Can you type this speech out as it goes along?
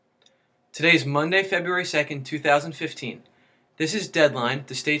Today is Monday, February 2nd, 2015. This is Deadline,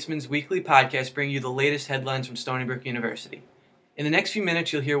 the Statesman's weekly podcast bringing you the latest headlines from Stony Brook University. In the next few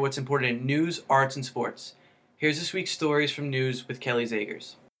minutes, you'll hear what's important in news, arts, and sports. Here's this week's stories from news with Kelly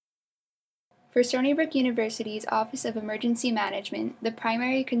Zegers. For Stony Brook University's Office of Emergency Management, the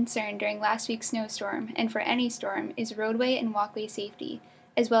primary concern during last week's snowstorm, and for any storm, is roadway and walkway safety,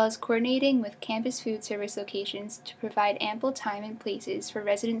 as well as coordinating with campus food service locations to provide ample time and places for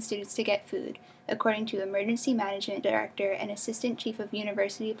resident students to get food, according to Emergency Management Director and Assistant Chief of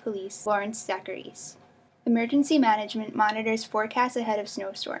University Police Lawrence Zegers. Emergency Management monitors forecasts ahead of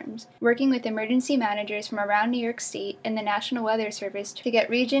snowstorms, working with emergency managers from around New York State and the National Weather Service to get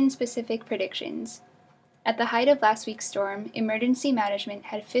region-specific predictions. At the height of last week's storm, Emergency Management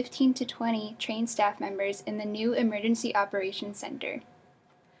had 15 to 20 trained staff members in the new Emergency Operations Center.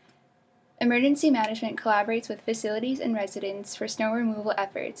 Emergency Management collaborates with facilities and residents for snow removal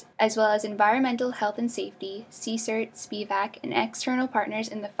efforts, as well as environmental health and safety, CSERT, SPVAC, and external partners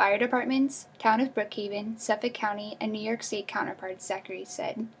in the fire departments, Town of Brookhaven, Suffolk County, and New York State counterparts, Zegers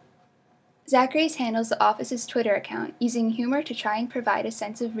said. Zegers handles the office's Twitter account, using humor to try and provide a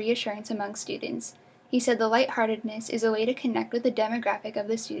sense of reassurance among students. He said the lightheartedness is a way to connect with the demographic of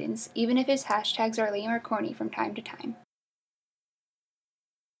the students, even if his hashtags are lame or corny from time to time.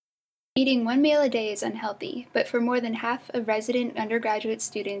 Eating one meal a day is unhealthy, but for more than half of resident undergraduate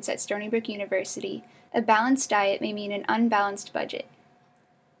students at Stony Brook University, a balanced diet may mean an unbalanced budget.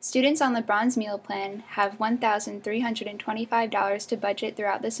 Students on the Bronze Meal Plan have $1,325 to budget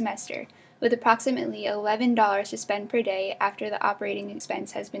throughout the semester, with approximately $11 to spend per day after the operating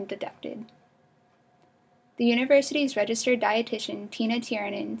expense has been deducted. The university's registered dietitian, Tina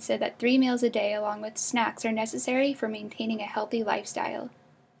Tiernan, said that 3 meals a day along with snacks are necessary for maintaining a healthy lifestyle.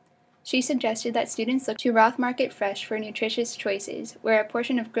 She suggested that students look to Roth Market Fresh for nutritious choices, where a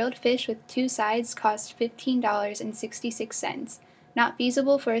portion of grilled fish with 2 sides costs $15.66, not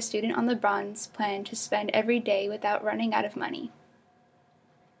feasible for a student on the Bronze Plan to spend every day without running out of money.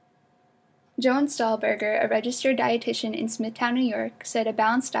 Joan Stahlberger, a registered dietitian in Smithtown, New York, said a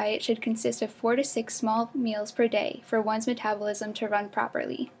balanced diet should consist of 4 to 6 small meals per day for one's metabolism to run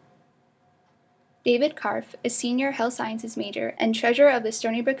properly. David Karff, a senior health sciences major and treasurer of the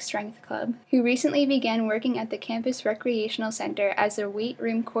Stony Brook Strength Club, who recently began working at the campus recreational center as their weight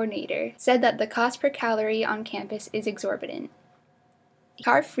room coordinator, said that the cost per calorie on campus is exorbitant.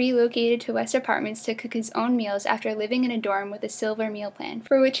 Karff relocated to West Apartments to cook his own meals after living in a dorm with a silver meal plan,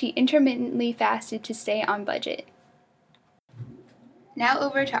 for which he intermittently fasted to stay on budget. Now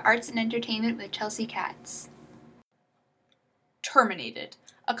over to arts and entertainment with Chelsea Katz. Terminated.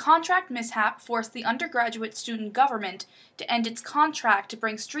 A contract mishap forced the undergraduate student government to end its contract to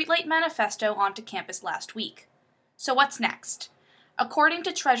bring Streetlight Manifesto onto campus last week. So what's next? According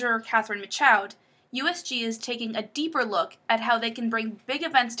to Treasurer Catherine Michaud, USG is taking a deeper look at how they can bring big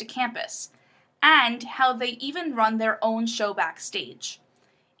events to campus, and how they even run their own show backstage.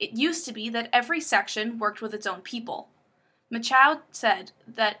 It used to be that every section worked with its own people. Michaud said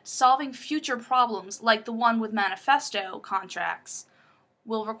that solving future problems like the one with manifesto contracts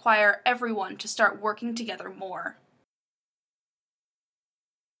will require everyone to start working together more.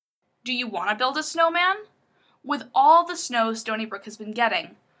 Do you want to build a snowman? With all the snow Stony Brook has been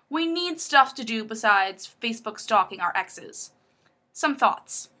getting, we need stuff to do besides Facebook stalking our exes. Some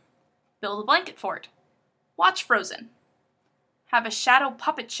thoughts. Build a blanket fort. Watch Frozen. Have a shadow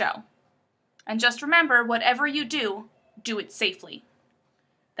puppet show. And just remember, whatever you do, do it safely.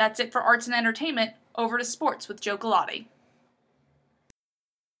 That's it for arts and entertainment. Over to sports with Joe Galotti.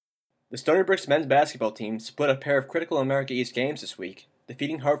 The Stony Brook's men's basketball team split a pair of critical America East games this week,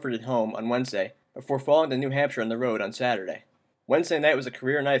 defeating Hartford at home on Wednesday before falling to New Hampshire on the road on Saturday. Wednesday night was a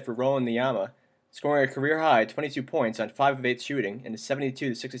career night for Roland Niyama, scoring a career-high 22 points on 5 of 8 shooting in a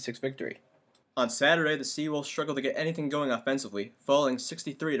 72-66 victory. On Saturday, the Seawolves struggled to get anything going offensively, falling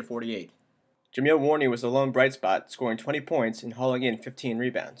 63-48. Jameel Warney was the lone bright spot, scoring 20 points and hauling in 15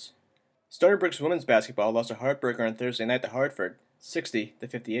 rebounds. Stony Brook's women's basketball lost a heartbreaker on Thursday night to Hartford,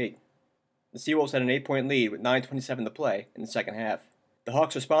 60-58. The Seawolves had an 8-point lead with 9:27 to play in the second half. The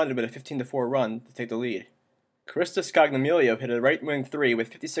Hawks responded with a 15-4 run to take the lead. Krista Scognamiglio hit a right-wing three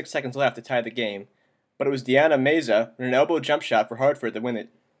with 56 seconds left to tie the game, but it was Deanna Meza with an elbow jump shot for Hartford to win it.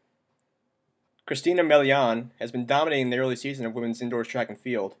 Christina Melian has been dominating the early season of women's indoor track and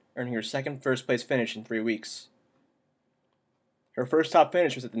field, earning her second first-place finish in 3 weeks. Her first top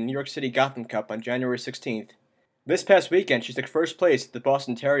finish was at the New York City Gotham Cup on January 16th. This past weekend, she took first place at the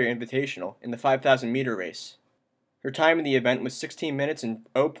Boston Terrier Invitational in the 5,000-meter race. Her time in the event was 16 minutes and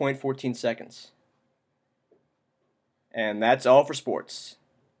 0.14 seconds. And that's all for sports.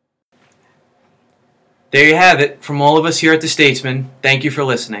 There you have it. From all of us here at The Statesman, thank you for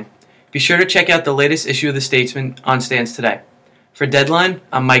listening. Be sure to check out the latest issue of The Statesman on stands today. For Deadline,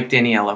 I'm Mike Daniello.